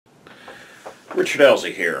Richard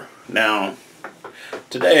Elsie here. Now,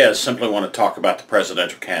 today I simply want to talk about the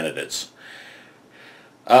presidential candidates.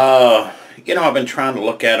 I've been trying to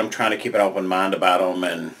look at them, trying to keep an open mind about them,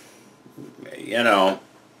 and,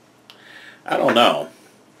 I don't know.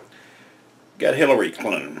 Got Hillary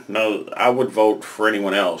Clinton. No, I would vote for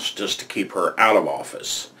anyone else just to keep her out of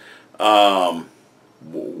office. What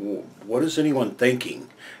is anyone thinking?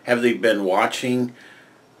 Have they been watching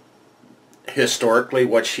historically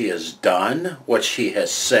what she has done, what she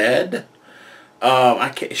has said?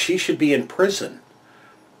 She should be in prison,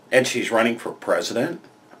 and she's running for president.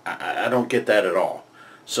 I don't get that at all.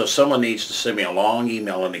 So someone needs to send me a long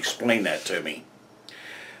email and explain that to me.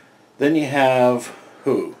 Then you have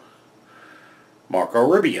who? Marco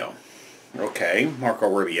Rubio. Okay, Marco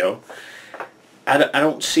Rubio. I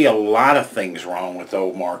don't see a lot of things wrong with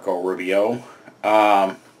old Marco Rubio.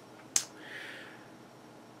 And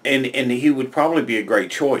he would probably be a great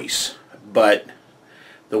choice. But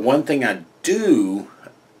the one thing I do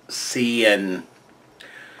see and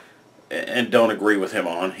don't agree with him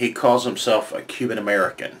on, he calls himself a Cuban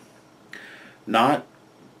American. Not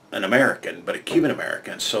an American, but a Cuban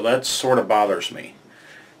American. So that sort of bothers me,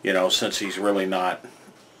 since he's really not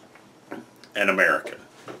an American.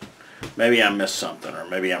 Maybe I missed something, or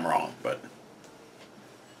maybe I'm wrong, but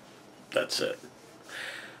that's it.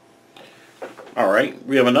 Alright,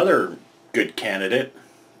 we have another good candidate,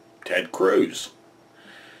 Ted Cruz.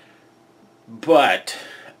 But,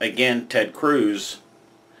 again, Ted Cruz,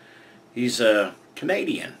 he's a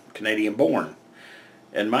Canadian born.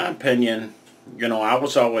 In my opinion, I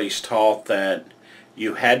was always taught that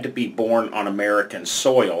you had to be born on American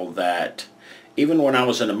soil. That even when I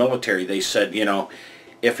was in the military, they said,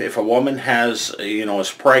 if a woman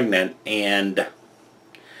is pregnant, and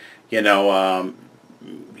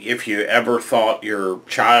if you ever thought your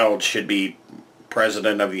child should be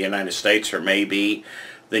president of the United States, or maybe,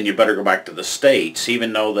 then you better go back to the States,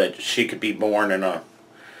 even though that she could be born in a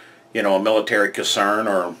military caserne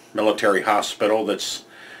or military hospital that's,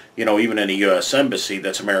 even in a U.S. embassy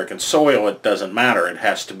that's American soil. It doesn't matter. It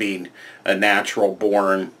has to be a natural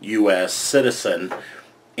born U.S. citizen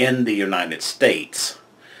in the United States.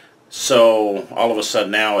 So all of a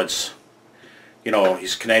sudden now it's,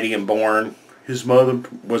 he's Canadian born. His mother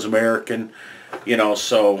was American,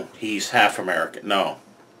 so he's half American. No,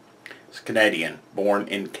 he's Canadian, born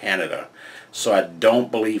in Canada. So I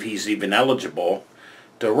don't believe he's even eligible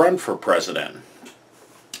to run for president.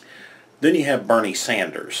 Then you have Bernie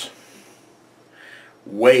Sanders.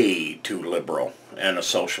 Way too liberal and a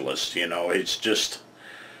socialist, It's just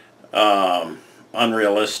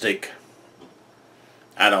unrealistic.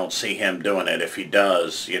 I don't see him doing it. If he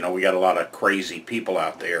does, we got a lot of crazy people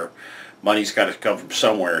out there. Money's got to come from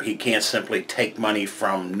somewhere. He can't simply take money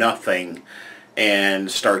from nothing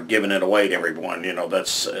and start giving it away to everyone.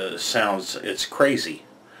 It's crazy.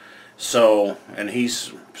 So, and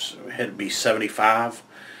he's had to be 75.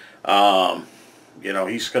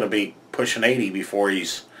 He's going to be pushing 80 before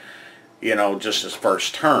he's, just his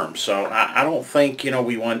first term. So I don't think,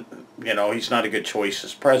 we want, he's not a good choice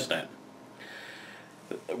as president.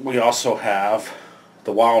 We also have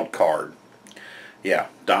the wild card. Yeah,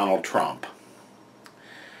 Donald Trump.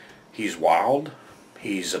 He's wild.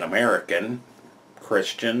 He's an American,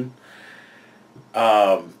 Christian.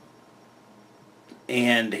 And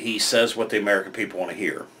he says what the American people want to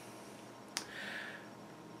hear.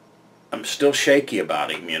 I'm still shaky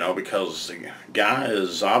about him, because the guy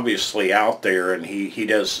is obviously out there, and he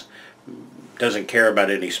doesn't care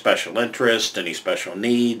about any special interest, any special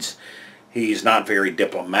needs. He's not very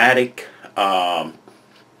diplomatic.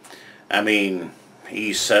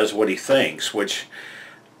 He says what he thinks, which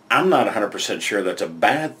I'm not 100% sure that's a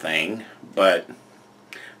bad thing, but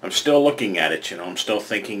I'm still looking at it, I'm still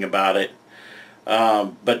thinking about it.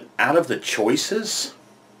 But out of the choices,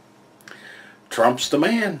 Trump's the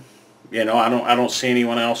man. I don't see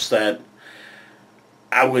anyone else that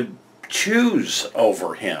I would choose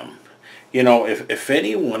over him.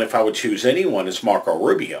 If I would choose anyone, it's Marco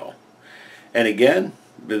Rubio. And again,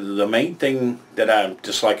 the main thing that I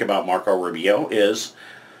dislike about Marco Rubio is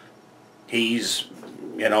he's,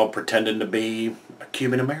 pretending to be a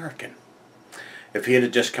Cuban American. If he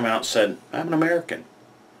had just come out and said, I'm an American,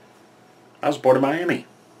 I was born in Miami,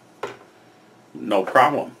 no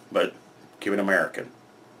problem, but Cuban American.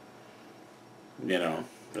 I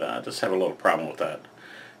just have a little problem with that.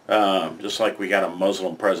 Just like we got a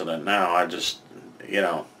Muslim president now, I just,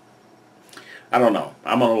 I don't know.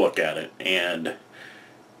 I'm going to look at it. And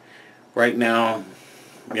right now,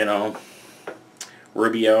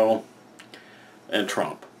 Rubio and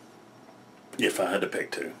Trump, if I had to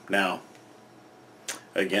pick two. Now,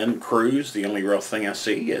 Again, Cruz, the only real thing I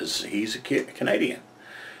see is he's a Canadian.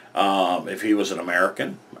 If he was an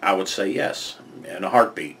American, I would say yes, in a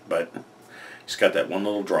heartbeat, but he's got that one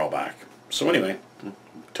little drawback. So anyway,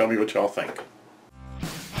 tell me what y'all think.